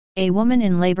A woman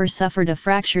in labor suffered a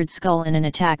fractured skull in an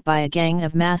attack by a gang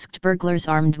of masked burglars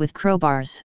armed with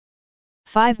crowbars.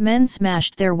 5 men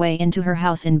smashed their way into her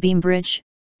house in Beambridge,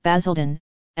 Basildon,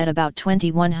 at about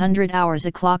 2100 hours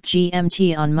o'clock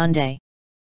GMT on Monday.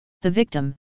 The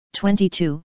victim,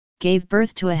 22, gave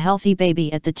birth to a healthy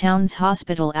baby at the town's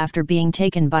hospital after being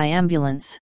taken by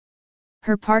ambulance.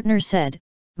 Her partner said,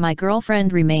 "My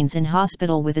girlfriend remains in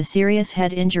hospital with a serious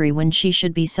head injury when she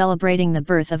should be celebrating the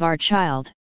birth of our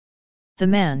child." The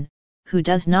man, who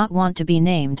does not want to be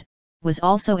named, was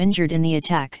also injured in the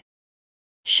attack.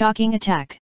 "Shocking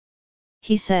attack,"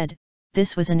 he said,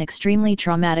 "this was an extremely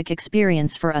traumatic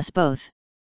experience for us both.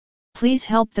 Please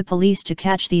help the police to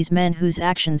catch these men whose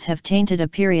actions have tainted a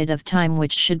period of time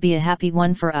which should be a happy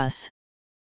one for us."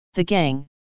 The gang,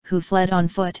 who fled on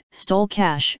foot, stole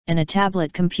cash and a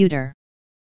tablet computer.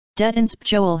 Det Insp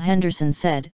Joel Henderson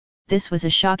said, "This was a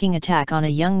shocking attack on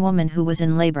a young woman who was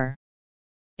in labor.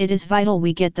 It is vital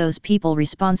we get those people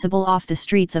responsible off the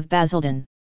streets of Basildon."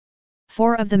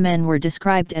 4 of the men were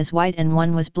described as white and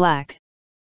 1 was black.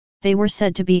 They were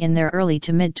said to be in their early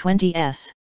to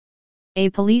mid-20s. A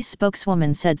police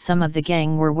spokeswoman said some of the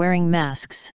gang were wearing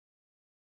masks.